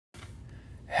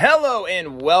Hello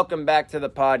and welcome back to the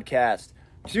podcast.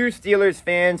 Two Steelers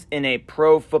fans in a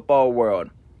pro football world.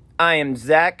 I am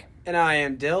Zach. And I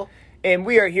am Dill. And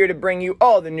we are here to bring you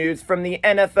all the news from the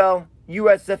NFL,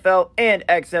 USFL, and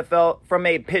XFL from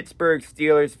a Pittsburgh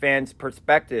Steelers fan's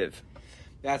perspective.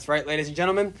 That's right, ladies and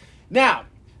gentlemen. Now,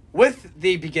 with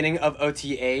the beginning of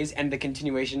OTAs and the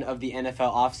continuation of the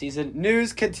NFL offseason,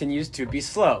 news continues to be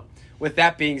slow. With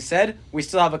that being said, we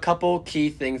still have a couple key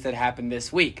things that happened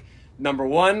this week. Number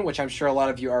one, which I'm sure a lot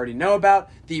of you already know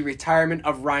about, the retirement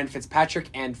of Ryan Fitzpatrick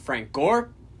and Frank Gore.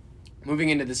 Moving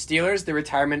into the Steelers, the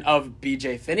retirement of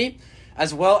BJ Finney,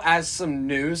 as well as some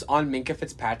news on Minkah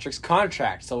Fitzpatrick's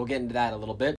contract. So we'll get into that a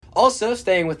little bit. Also,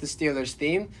 staying with the Steelers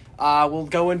theme, we'll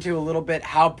go into a little bit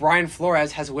how Brian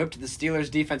Flores has whipped the Steelers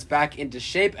defense back into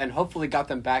shape and hopefully got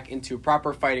them back into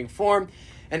proper fighting form.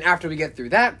 And after we get through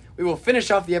that, we will finish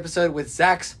off the episode with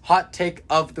Zach's hot take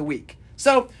of the week.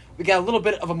 So we got a little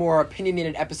bit of a more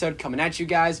opinionated episode coming at you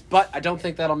guys, but I don't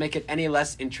think that'll make it any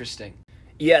less interesting.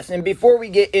 Yes, and before we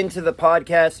get into the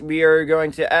podcast, we are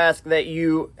going to ask that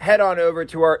you head on over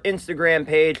to our Instagram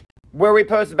page where we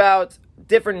post about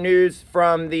different news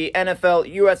from the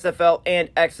NFL, USFL, and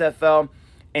XFL,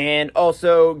 and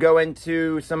also go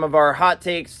into some of our hot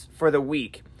takes for the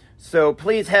week. So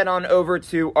please head on over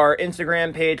to our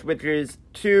Instagram page, which is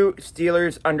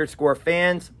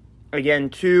 2Steelers_fans. Again,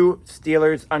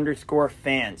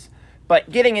 2Steelers_fans. But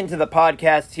getting into the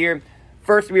podcast here,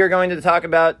 first we are going to talk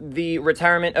about the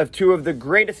retirement of two of the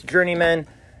greatest journeymen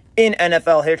in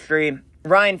NFL history,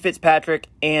 Ryan Fitzpatrick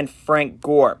and Frank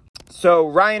Gore. So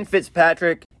Ryan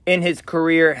Fitzpatrick, in his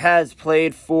career, has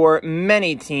played for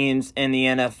many teams in the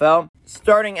NFL,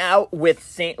 starting out with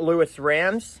St. Louis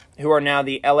Rams, who are now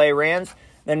the LA Rams,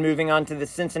 then moving on to the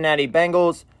Cincinnati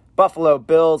Bengals, Buffalo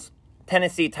Bills,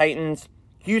 Tennessee Titans,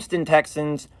 Houston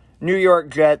Texans, New York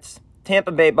Jets,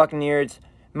 Tampa Bay Buccaneers,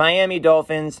 Miami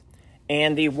Dolphins,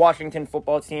 and the Washington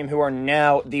football team, who are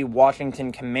now the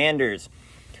Washington Commanders.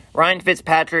 Ryan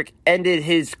Fitzpatrick ended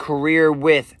his career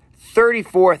with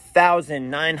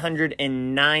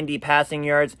 34,990 passing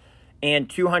yards and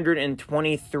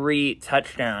 223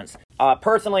 touchdowns.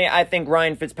 Personally, I think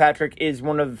Ryan Fitzpatrick is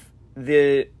one of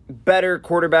the better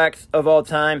quarterbacks of all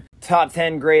time. Top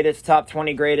 10 greatest, top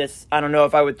 20 greatest. I don't know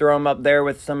if I would throw him up there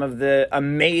with some of the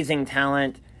amazing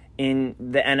talent in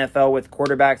the NFL with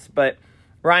quarterbacks, but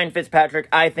Ryan Fitzpatrick,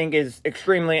 I think, is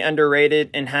extremely underrated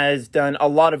and has done a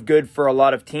lot of good for a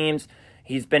lot of teams.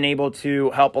 He's been able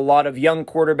to help a lot of young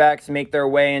quarterbacks make their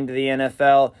way into the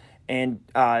NFL and,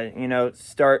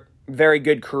 start very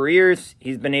good careers.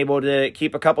 He's been able to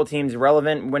keep a couple teams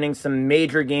relevant, winning some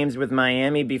major games with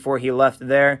Miami before he left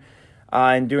there,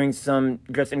 and doing some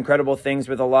just incredible things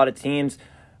with a lot of teams.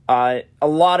 A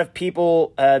lot of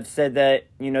people have said that,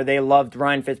 they loved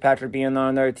Ryan Fitzpatrick being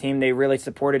on their team. They really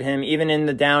supported him, even in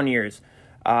the down years.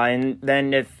 And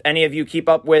then if any of you keep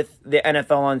up with the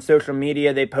NFL on social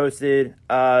media, they posted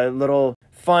a little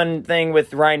fun thing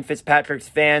with Ryan Fitzpatrick's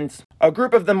fans. A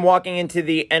group of them walking into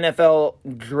the NFL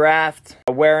draft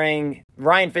wearing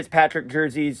Ryan Fitzpatrick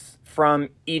jerseys from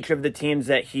each of the teams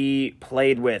that he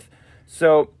played with.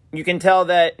 So you can tell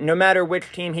that no matter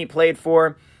which team he played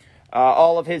for,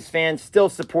 all of his fans still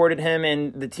supported him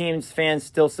and the team's fans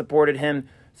still supported him.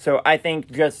 So I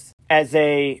think just as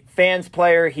a fans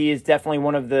player, he is definitely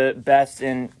one of the best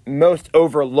and most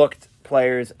overlooked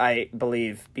players, I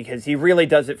believe, because he really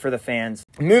does it for the fans.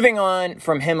 Moving on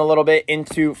from him a little bit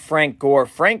into Frank Gore.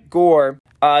 Frank Gore,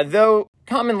 though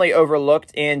commonly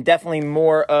overlooked and definitely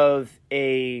more of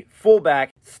a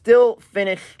fullback, still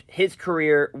finished his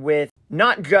career with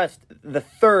not just the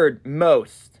third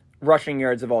most rushing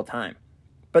yards of all time,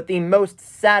 but the most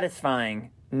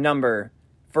satisfying number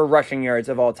for rushing yards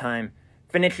of all time,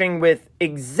 finishing with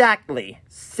exactly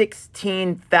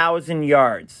 16,000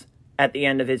 yards at the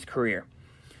end of his career.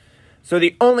 So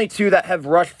the only two that have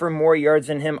rushed for more yards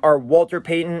than him are Walter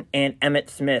Payton and Emmitt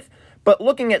Smith. But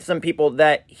looking at some people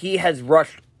that he has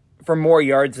rushed for more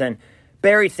yards than: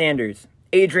 Barry Sanders,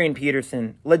 Adrian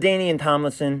Peterson, LaDainian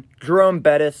Tomlinson, Jerome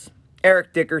Bettis,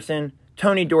 Eric Dickerson,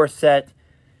 Tony Dorsett,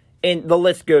 and the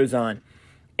list goes on.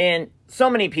 And so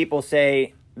many people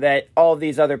say that all of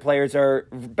these other players are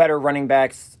better running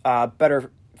backs,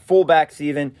 better fullbacks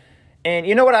even. And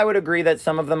you know what? I would agree that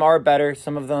some of them are better.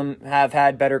 Some of them have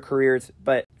had better careers.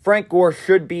 But Frank Gore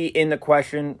should be in the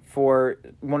question for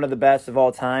one of the best of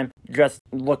all time, just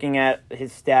looking at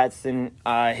his stats and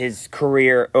his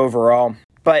career overall.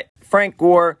 But Frank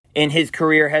Gore, in his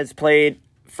career, has played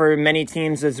for many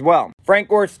teams as well. Frank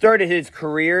Gore started his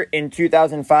career in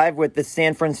 2005 with the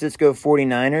San Francisco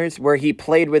 49ers, where he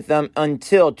played with them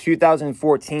until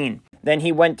 2014. Then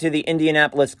he went to the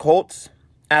Indianapolis Colts,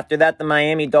 After that, the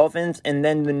Miami Dolphins, and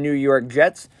then the New York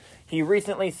Jets. He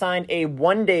recently signed a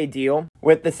one-day deal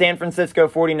with the San Francisco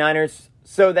 49ers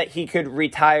so that he could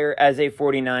retire as a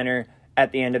 49er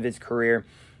at the end of his career.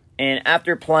 And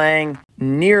after playing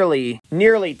nearly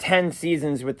 10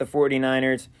 seasons with the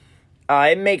 49ers,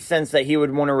 it makes sense that he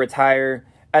would want to retire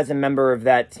as a member of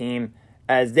that team,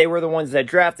 as they were the ones that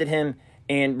drafted him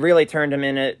and really turned him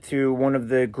into one of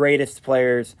the greatest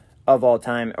players of all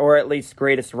time, or at least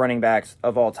greatest running backs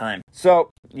of all time.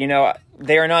 So,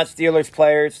 they are not Steelers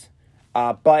players,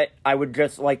 but I would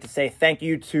just like to say thank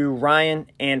you to Ryan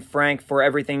and Frank for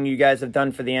everything you guys have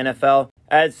done for the NFL.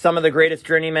 As some of the greatest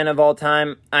journeymen of all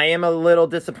time, I am a little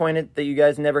disappointed that you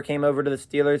guys never came over to the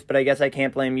Steelers, but I guess I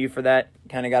can't blame you for that.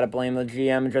 Kind of got to blame the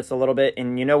GM just a little bit.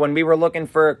 And, when we were looking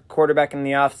for a quarterback in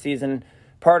the offseason,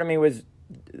 part of me was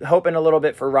hoping a little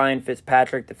bit for Ryan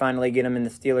Fitzpatrick to finally get him in the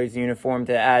Steelers uniform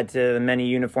to add to the many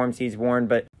uniforms he's worn.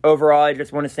 But overall, I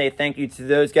just want to say thank you to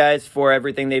those guys for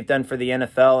everything they've done for the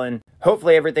NFL and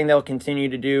hopefully everything they'll continue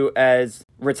to do as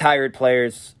retired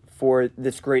players for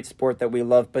this great sport that we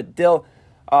love. But Dill,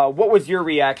 what was your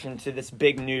reaction to this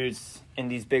big news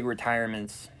and these big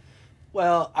retirements?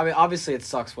 Well, obviously it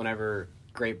sucks whenever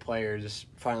great players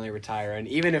finally retire. And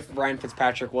even if Ryan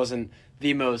Fitzpatrick wasn't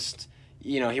the most,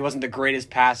 he wasn't the greatest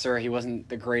passer, he wasn't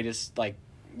the greatest,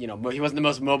 he wasn't the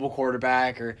most mobile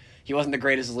quarterback, or he wasn't the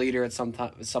greatest leader at some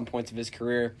points of his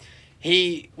career,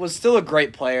 he was still a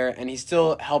great player, and he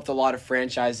still helped a lot of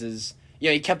franchises.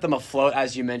 He kept them afloat,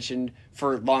 as you mentioned,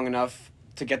 for long enough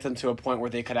to get them to a point where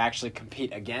they could actually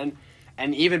compete again.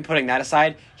 And even putting that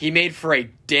aside, he made for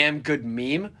a damn good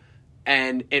meme,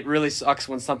 and it really sucks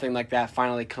when something like that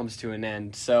finally comes to an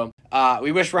end. So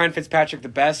we wish Ryan Fitzpatrick the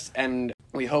best, and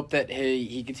we hope that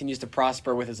he continues to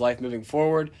prosper with his life moving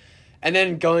forward. And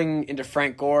then going into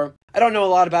Frank Gore, I don't know a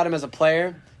lot about him as a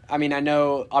player. I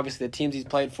know, obviously, the teams he's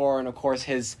played for, and, of course,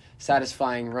 his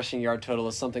satisfying rushing yard total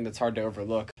is something that's hard to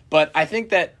overlook. But I think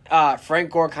that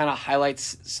Frank Gore kind of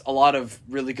highlights a lot of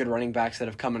really good running backs that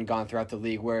have come and gone throughout the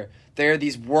league, where they're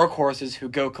these workhorses who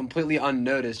go completely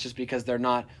unnoticed just because they're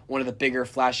not one of the bigger,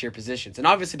 flashier positions. And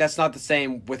obviously, that's not the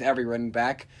same with every running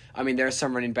back. There are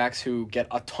some running backs who get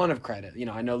a ton of credit.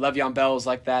 I know Le'Veon Bell was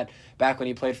like that back when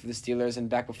he played for the Steelers and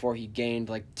back before he gained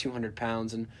 200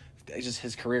 pounds and just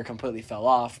his career completely fell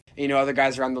off. Other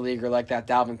guys around the league are like that.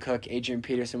 Dalvin Cook, Adrian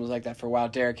Peterson was like that for a while,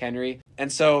 Derrick Henry.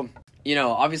 And so,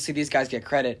 obviously these guys get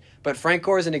credit, but Frank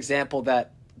Gore is an example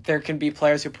that there can be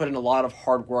players who put in a lot of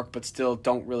hard work but still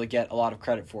don't really get a lot of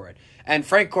credit for it. And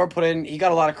Frank Gore he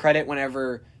got a lot of credit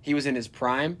whenever he was in his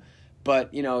prime,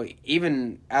 but,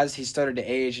 even as he started to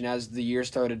age and as the years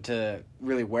started to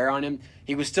really wear on him,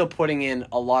 he was still putting in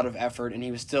a lot of effort and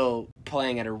he was still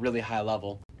playing at a really high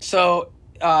level. So,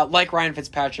 like Ryan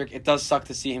Fitzpatrick, it does suck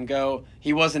to see him go.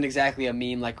 He wasn't exactly a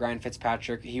meme like Ryan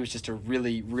Fitzpatrick. He was just a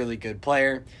really, really good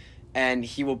player, and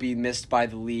he will be missed by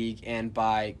the league and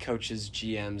by coaches,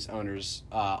 GMs, owners,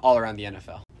 all around the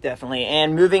NFL. Definitely.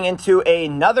 And moving into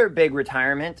another big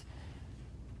retirement,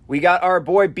 we got our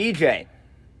boy BJ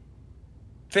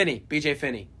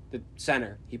Finney, the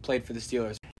center. He played for the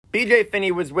Steelers. BJ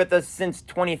Finney was with us since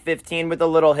 2015 with a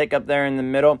little hiccup there in the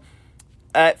middle.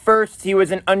 At first, he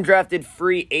was an undrafted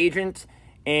free agent,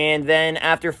 and then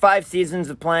after 5 seasons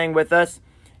of playing with us,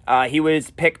 he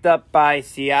was picked up by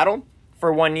Seattle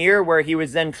for 1 year, where he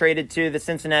was then traded to the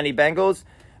Cincinnati Bengals.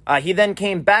 He then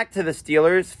came back to the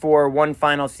Steelers for one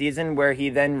final season, where he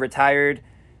then retired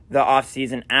the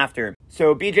offseason after.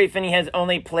 So BJ Finney has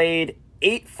only played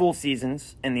 8 full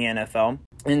seasons in the NFL,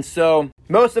 and so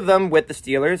most of them with the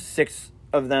Steelers, 6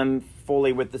 of them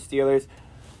fully with the Steelers.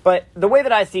 But the way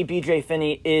that I see BJ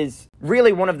Finney is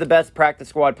really one of the best practice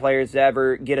squad players to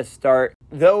ever get a start.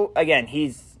 Though, again,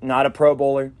 he's not a Pro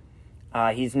Bowler.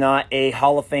 He's not a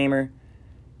Hall of Famer.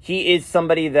 He is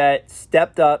somebody that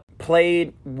stepped up,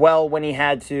 played well when he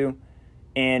had to,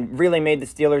 and really made the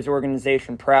Steelers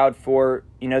organization proud for,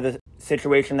 the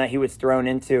situation that he was thrown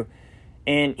into.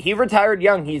 And he retired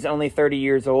young. He's only 30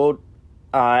 years old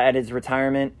at his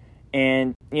retirement.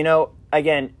 And,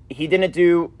 again, he didn't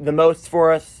do the most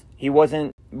for us. He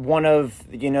wasn't one of,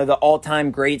 the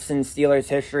all-time greats in Steelers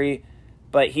history.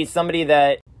 But he's somebody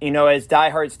that, as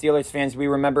diehard Steelers fans, we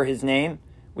remember his name.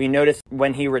 We notice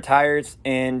when he retires,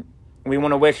 and we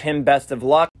want to wish him best of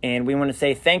luck. And we want to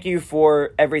say thank you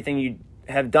for everything you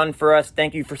have done for us.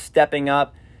 Thank you for stepping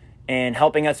up and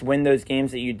helping us win those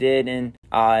games that you did. And,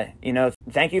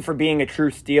 thank you for being a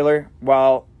true Steeler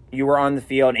while you were on the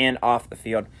field and off the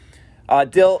field.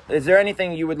 Dill, is there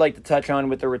anything you would like to touch on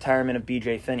with the retirement of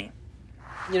BJ Finney?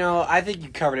 I think you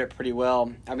covered it pretty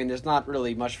well. There's not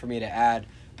really much for me to add.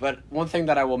 But one thing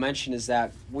that I will mention is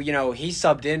that, he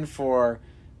subbed in for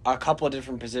a couple of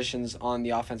different positions on the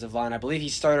offensive line. I believe he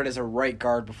started as a right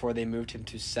guard before they moved him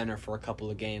to center for a couple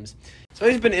of games. So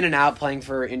he's been in and out playing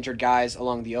for injured guys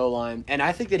along the O-line, and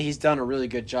I think that he's done a really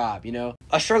good job.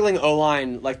 A struggling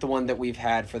O-line like the one that we've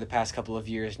had for the past couple of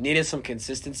years needed some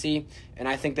consistency, and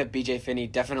I think that BJ Finney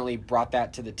definitely brought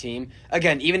that to the team.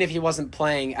 Again, even if he wasn't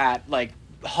playing at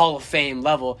Hall of Fame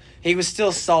level, he was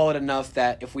still solid enough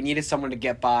that if we needed someone to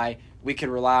get by, we could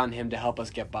rely on him to help us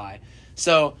get by.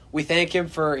 So we thank him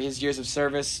for his years of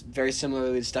service, very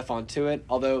similarly to Stephon Tuitt.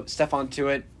 Although Stephon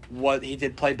Tuitt, he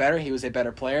did play better, he was a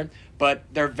better player,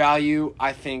 but their value,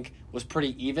 I think, was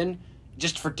pretty even,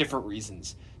 just for different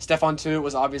reasons. Stephon Tuitt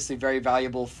was obviously very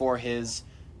valuable for his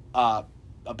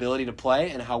ability to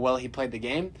play and how well he played the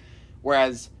game,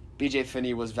 whereas BJ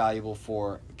Finney was valuable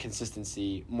for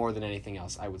consistency more than anything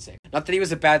else, I would say. Not that he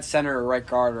was a bad center or right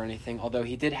guard or anything, although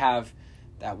he did have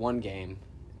that one game,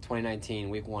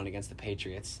 2019, Week 1 against the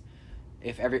Patriots.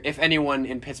 If anyone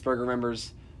in Pittsburgh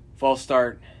remembers false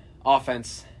start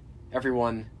offense,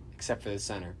 everyone except for the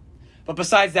center. But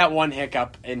besides that one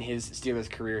hiccup in his Steelers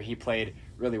career, he played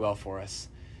really well for us.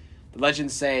 The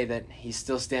legends say that he's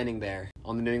still standing there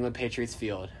on the New England Patriots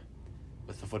field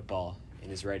with the football in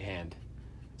his right hand.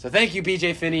 So thank you,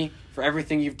 BJ Finney, for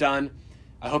everything you've done.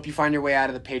 I hope you find your way out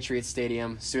of the Patriots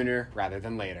Stadium sooner rather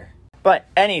than later. But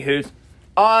anywho's,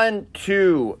 on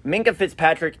to Minkah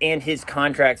Fitzpatrick and his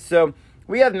contract. So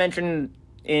we have mentioned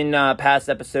in past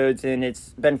episodes, and it's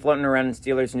been floating around in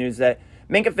Steelers news, that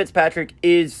Minkah Fitzpatrick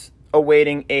is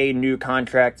awaiting a new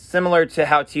contract, similar to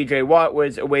how TJ Watt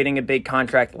was awaiting a big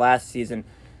contract last season.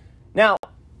 Now,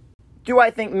 do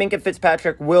I think Minkah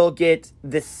Fitzpatrick will get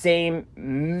the same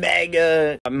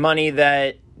mega money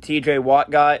that TJ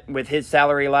Watt got with his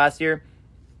salary last year?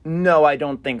 No, I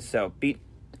don't think so.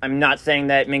 I'm not saying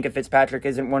that Minkah Fitzpatrick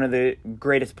isn't one of the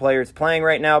greatest players playing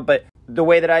right now, but the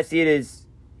way that I see it is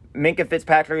Minkah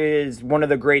Fitzpatrick is one of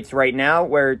the greats right now,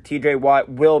 where TJ Watt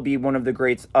will be one of the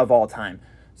greats of all time.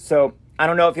 So I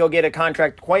don't know if he'll get a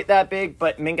contract quite that big,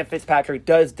 but Minkah Fitzpatrick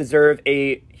does deserve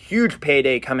a huge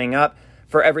payday coming up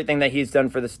for everything that he's done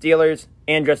for the Steelers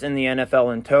and just in the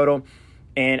NFL in total.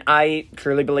 And I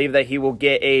truly believe that he will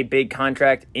get a big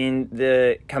contract in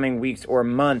the coming weeks or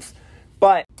months.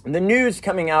 But the news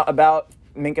coming out about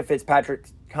Minkah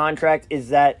Fitzpatrick's contract is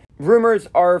that rumors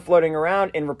are floating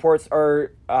around and reports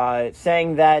are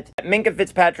saying that Minkah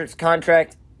Fitzpatrick's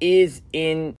contract is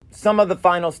in some of the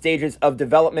final stages of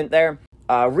development there.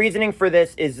 Reasoning for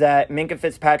this is that Minkah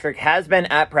Fitzpatrick has been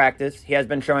at practice. He has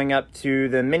been showing up to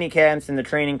the mini camps and the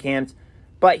training camps,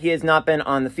 but he has not been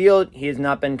on the field. He has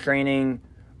not been training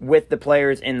with the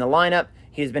players in the lineup.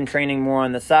 He's been training more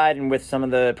on the side and with some of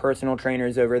the personal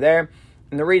trainers over there.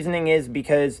 And the reasoning is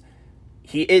because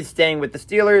he is staying with the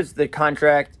Steelers. The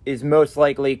contract is most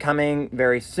likely coming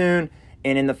very soon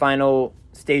and in the final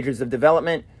stages of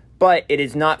development, but it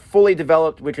is not fully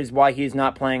developed, which is why he's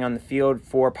not playing on the field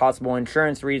for possible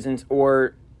insurance reasons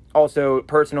or also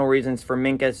personal reasons for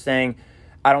Minkah saying,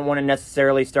 I don't want to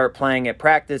necessarily start playing at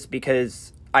practice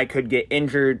because I could get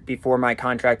injured before my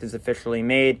contract is officially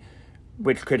made,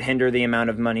 which could hinder the amount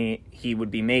of money he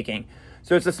would be making.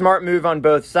 So it's a smart move on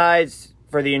both sides.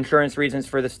 For the insurance reasons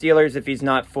for the Steelers, if he's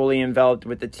not fully enveloped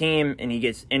with the team and he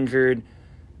gets injured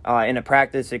in a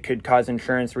practice, it could cause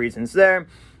insurance reasons there.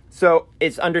 So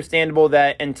it's understandable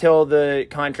that until the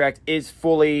contract is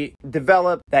fully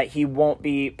developed, that he won't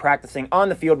be practicing on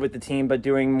the field with the team, but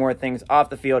doing more things off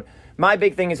the field. My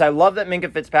big thing is I love that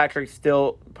Minkah Fitzpatrick's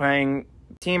still playing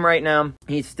team right now.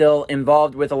 He's still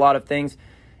involved with a lot of things,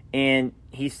 and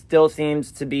he still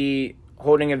seems to be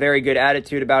holding a very good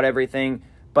attitude about everything.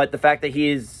 But the fact that he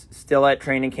is still at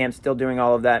training camp, still doing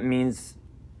all of that, means,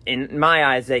 in my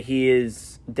eyes, that he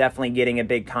is definitely getting a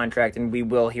big contract, and we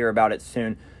will hear about it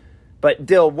soon. But,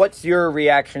 Dill, what's your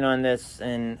reaction on this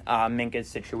and Minkah's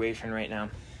situation right now?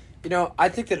 I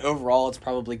think that overall it's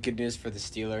probably good news for the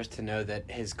Steelers to know that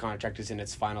his contract is in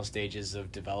its final stages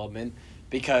of development,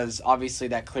 because obviously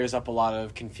that clears up a lot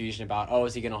of confusion about,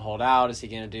 is he going to hold out? Is he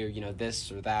going to do, this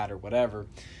or that or whatever?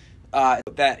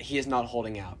 That he is not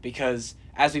holding out, because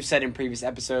as we've said in previous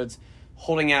episodes,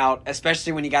 holding out,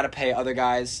 especially when you got to pay other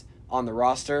guys on the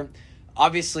roster,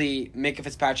 obviously Minkah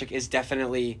Fitzpatrick is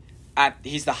definitely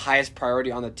he's the highest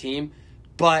priority on the team,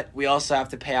 but we also have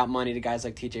to pay out money to guys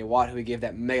like TJ Watt, who we gave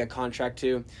that mega contract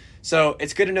to. So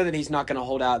it's good to know that he's not going to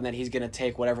hold out and that he's going to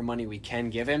take whatever money we can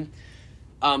give him.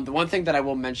 The one thing that I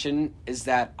will mention is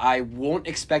that I won't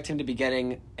expect him to be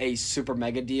getting a super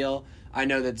mega deal. I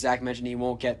know that Zach mentioned he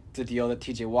won't get the deal that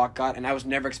TJ Watt got, and I was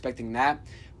never expecting that.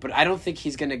 But I don't think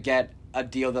he's going to get a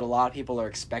deal that a lot of people are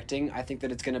expecting. I think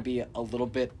that it's going to be a little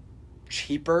bit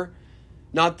cheaper.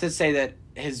 Not to say that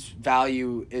his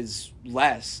value is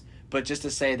less, but just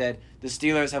to say that the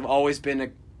Steelers have always been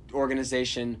an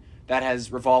organization that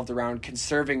has revolved around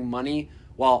conserving money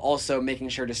while also making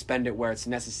sure to spend it where it's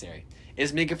necessary.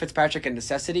 Is Minkah Fitzpatrick a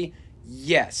necessity?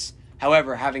 Yes.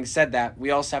 However, having said that, we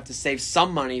also have to save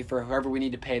some money for whoever we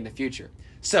need to pay in the future.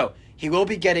 So, he will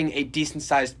be getting a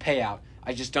decent-sized payout.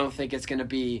 I just don't think it's going to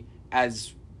be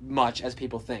as much as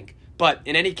people think. But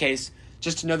in any case,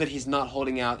 just to know that he's not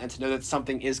holding out and to know that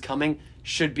something is coming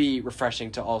should be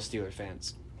refreshing to all Steeler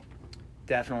fans.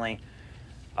 Definitely.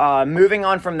 Moving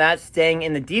on from that, staying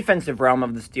in the defensive realm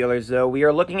of the Steelers, though, we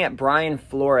are looking at Brian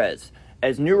Flores.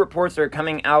 As new reports are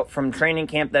coming out from training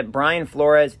camp that Brian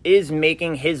Flores is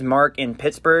making his mark in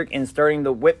Pittsburgh and starting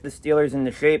to whip the Steelers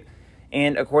into shape.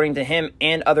 And according to him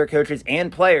and other coaches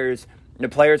and players, the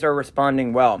players are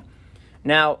responding well.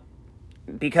 Now,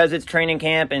 because it's training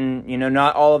camp and,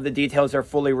 not all of the details are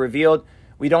fully revealed,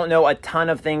 we don't know a ton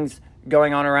of things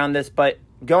going on around this, but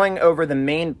going over the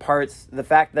main parts, the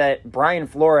fact that Brian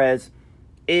Flores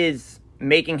is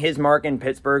making his mark in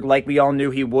Pittsburgh like we all knew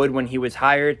he would when he was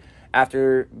hired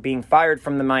after being fired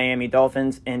from the Miami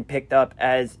Dolphins and picked up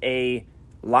as a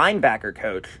linebacker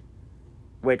coach,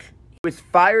 which he was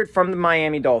fired from the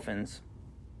Miami Dolphins,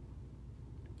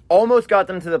 almost got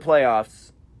them to the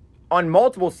playoffs on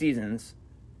multiple seasons,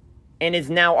 and is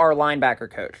now our linebacker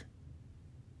coach.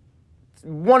 It's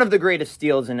one of the greatest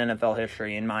steals in NFL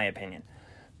history, in my opinion.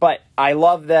 But I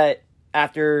love that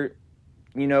after,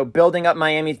 building up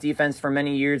Miami's defense for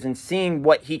many years and seeing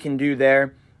what he can do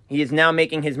there, he is now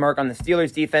making his mark on the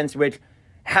Steelers' defense, which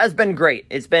has been great.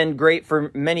 It's been great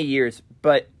for many years.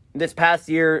 But this past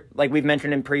year, like we've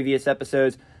mentioned in previous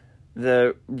episodes,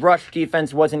 the rush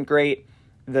defense wasn't great.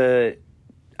 The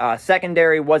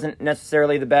secondary wasn't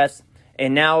necessarily the best.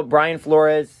 And now Brian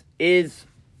Flores is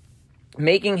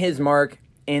making his mark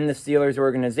in the Steelers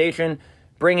organization,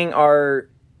 bringing our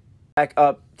back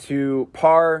up to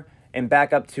par and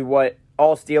back up to what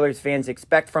all Steelers fans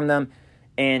expect from them.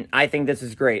 And I think this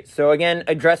is great. So again,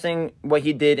 addressing what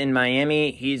he did in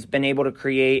Miami, he's been able to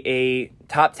create a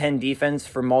top 10 defense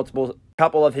for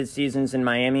couple of his seasons in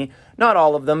Miami. Not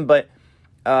all of them, but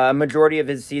a majority of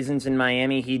his seasons in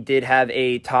Miami, he did have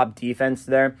a top defense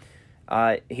there.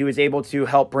 He was able to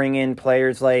help bring in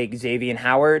players like Xavier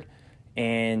Howard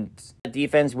and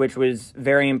defense, which was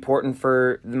very important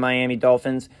for the Miami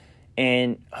Dolphins.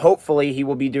 And hopefully he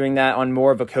will be doing that on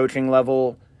more of a coaching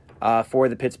level for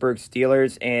the Pittsburgh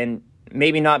Steelers, and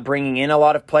maybe not bringing in a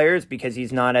lot of players because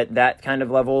he's not at that kind of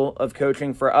level of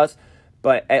coaching for us,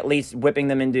 but at least whipping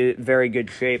them into very good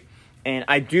shape. And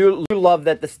I do love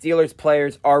that the Steelers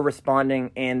players are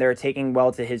responding and they're taking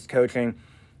well to his coaching,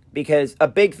 because a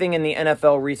big thing in the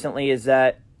NFL recently is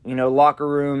that, locker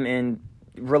room and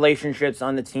relationships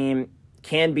on the team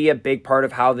can be a big part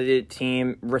of how the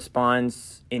team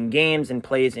responds in games and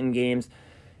plays in games.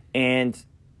 And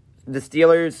the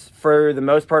Steelers, for the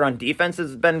most part on defense,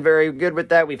 has been very good with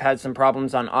that. We've had some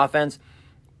problems on offense,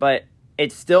 but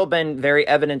it's still been very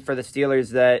evident for the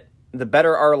Steelers that the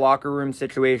better our locker room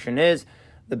situation is,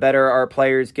 the better our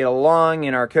players get along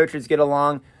and our coaches get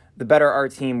along, the better our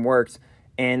team works.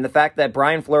 And the fact that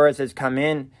Brian Flores has come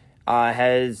in,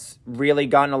 has really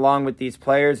gotten along with these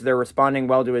players, they're responding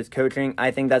well to his coaching,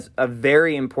 I think that's a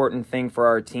very important thing for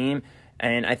our team.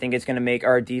 And I think it's going to make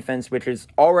our defense, which is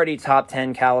already top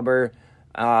 10 caliber,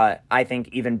 I think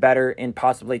even better, and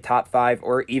possibly top 5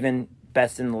 or even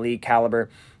best in the league caliber.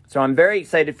 So I'm very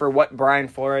excited for what Brian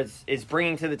Flores is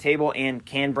bringing to the table and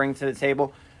can bring to the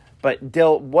table. But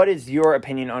Dill, what is your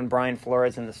opinion on Brian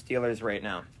Flores and the Steelers right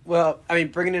now? Well,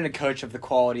 bringing in a coach of the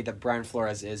quality that Brian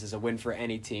Flores is a win for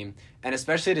any team, and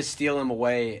especially to steal him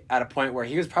away at a point where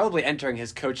he was probably entering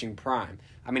his coaching prime.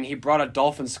 He brought a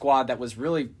Dolphins squad that was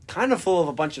really kind of full of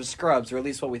a bunch of scrubs, or at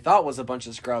least what we thought was a bunch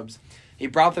of scrubs. He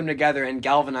brought them together and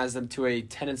galvanized them to a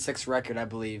 10-6 record, I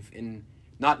believe, in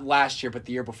not last year, but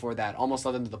the year before that. Almost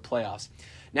led them to the playoffs.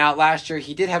 Now, last year,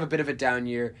 he did have a bit of a down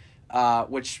year,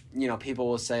 which, people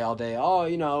will say all day,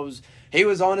 he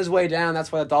was on his way down,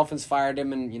 that's why the Dolphins fired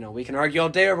him, and, we can argue all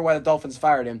day over why the Dolphins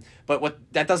fired him, but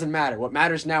that doesn't matter. What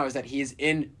matters now is that he's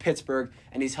in Pittsburgh,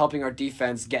 and he's helping our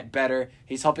defense get better.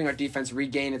 He's helping our defense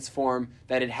regain its form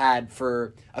that it had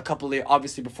for a couple of years,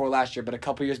 obviously before last year, but a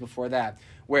couple years before that,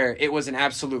 where it was an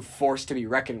absolute force to be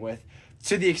reckoned with,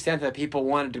 to the extent that people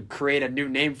wanted to create a new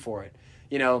name for it.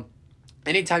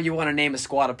 Anytime you want to name a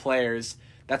squad of players,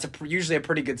 that's usually a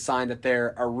pretty good sign that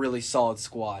they're a really solid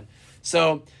squad.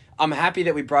 So I'm happy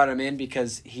that we brought him in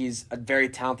because he's a very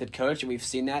talented coach, and we've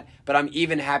seen that. But I'm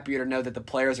even happier to know that the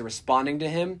players are responding to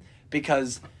him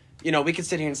because, we can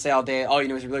sit here and say all day,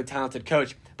 he's a really talented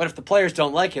coach. But if the players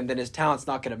don't like him, then his talent's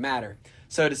not going to matter.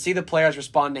 So to see the players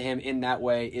respond to him in that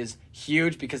way is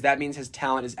huge because that means his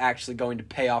talent is actually going to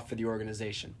pay off for the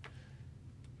organization.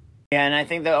 Yeah, and I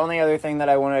think the only other thing that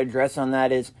I want to address on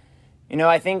that is,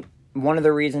 I think one of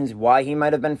the reasons why he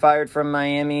might have been fired from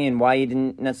Miami and why he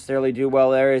didn't necessarily do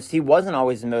well there is he wasn't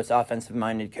always the most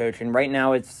offensive-minded coach. And right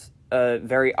now it's a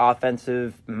very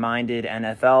offensive-minded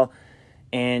NFL.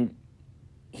 And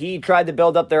he tried to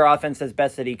build up their offense as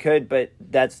best that he could, but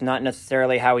that's not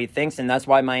necessarily how he thinks. And that's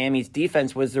why Miami's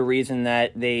defense was the reason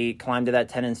that they climbed to that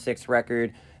 10-6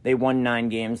 record. They won 9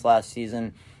 games last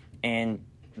season. And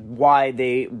why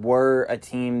they were a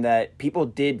team that people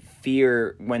did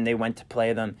fear when they went to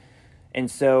play them. And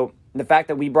so the fact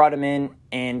that we brought him in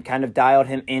and kind of dialed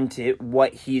him into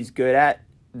what he's good at,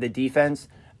 the defense,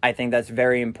 I think that's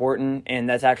very important. And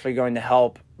that's actually going to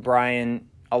help Brian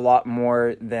a lot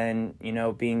more than,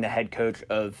 being the head coach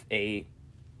of a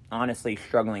honestly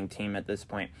struggling team at this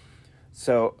point.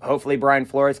 So hopefully Brian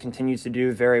Flores continues to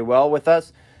do very well with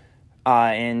us.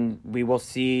 And we will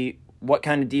see what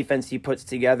kind of defense he puts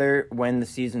together when the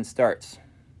season starts.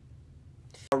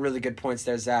 Really good points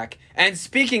there, Zach. And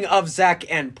speaking of Zach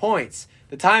and points,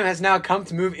 the time has now come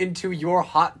to move into your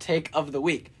hot take of the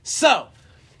week. So,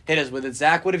 hit us with it,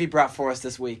 Zach. What have you brought for us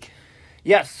this week?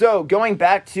 Yeah, so going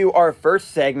back to our first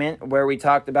segment where we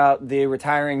talked about the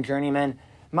retiring journeymen,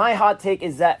 my hot take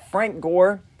is that Frank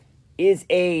Gore is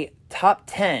a top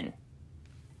 10,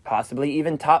 possibly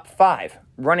even top 5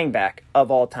 running back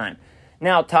of all time.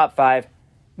 Now, top 5,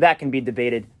 that can be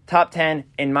debated. Top 10,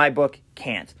 in my book,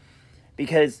 can't.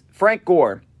 Because Frank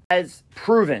Gore has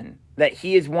proven that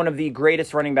he is one of the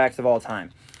greatest running backs of all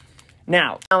time.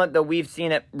 Now, the talent that we've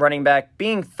seen at running back,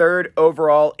 being 3rd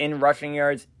overall in rushing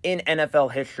yards in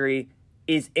NFL history,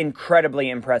 is incredibly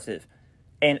impressive.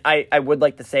 And I would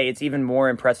like to say it's even more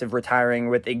impressive retiring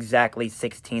with exactly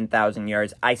 16,000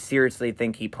 yards. I seriously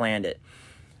think he planned it.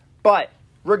 But,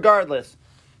 regardless,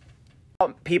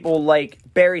 people like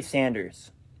Barry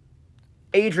Sanders,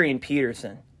 Adrian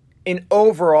Peterson, in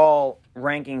overall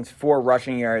rankings for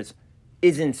rushing yards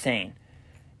is insane.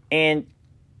 And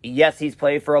yes, he's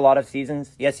played for a lot of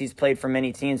seasons. Yes, he's played for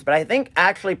many teams. But I think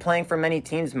actually playing for many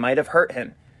teams might have hurt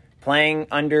him. Playing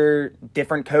under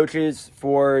different coaches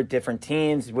for different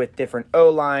teams with different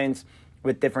O-lines,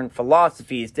 with different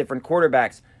philosophies, different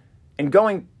quarterbacks, and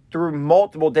going through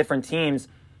multiple different teams,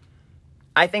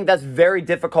 I think that's very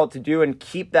difficult to do and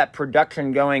keep that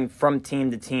production going from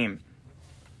team to team.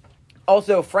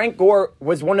 Also, Frank Gore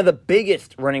was one of the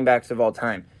biggest running backs of all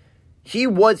time. He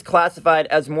was classified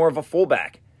as more of a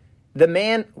fullback. The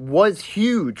man was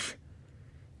huge.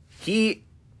 He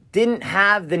didn't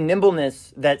have the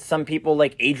nimbleness that some people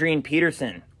like Adrian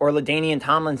Peterson or LaDainian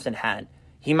Tomlinson had.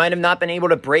 He might have not been able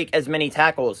to break as many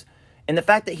tackles. And the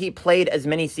fact that he played as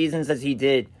many seasons as he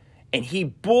did, and he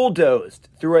bulldozed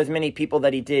through as many people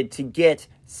that he did to get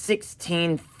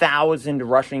 16,000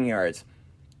 rushing yards,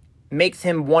 makes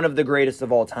him one of the greatest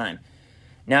of all time.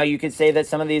 Now, you could say that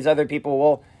some of these other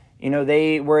people,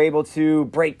 they were able to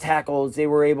break tackles, they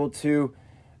were able to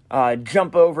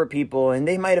jump over people, and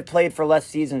they might have played for less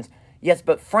seasons. Yes,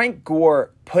 but Frank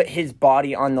Gore put his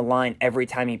body on the line every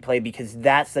time he played because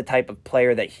that's the type of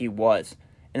player that he was.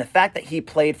 And the fact that he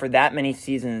played for that many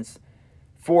seasons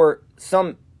for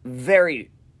some very,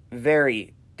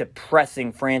 very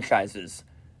depressing franchises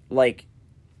like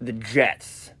the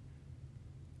Jets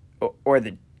or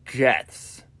the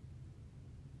Jets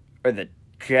or the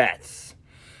Jets.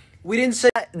 We didn't say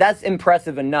that's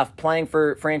impressive enough, playing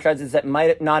for franchises that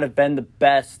might not have been the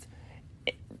best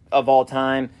of all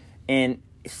time and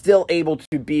still able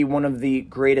to be one of the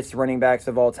greatest running backs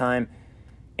of all time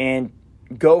and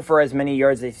go for as many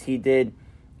yards as he did.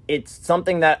 It's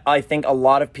something that I think a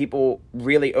lot of people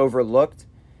really overlooked,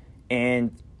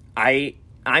 and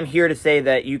I'm here to say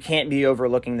that you can't be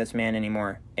overlooking this man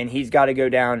anymore, and he's got to go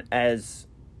down as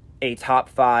a top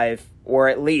 5 or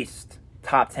at least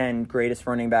top 10 greatest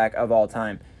running back of all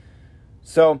time.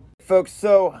 So, folks,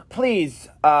 please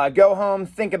go home,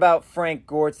 think about Frank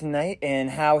Gore tonight and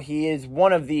how he is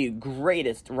one of the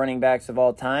greatest running backs of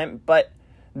all time. But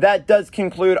that does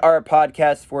conclude our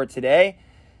podcast for today.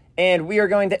 And we are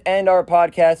going to end our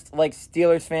podcast like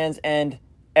Steelers fans end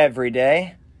every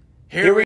day. Here we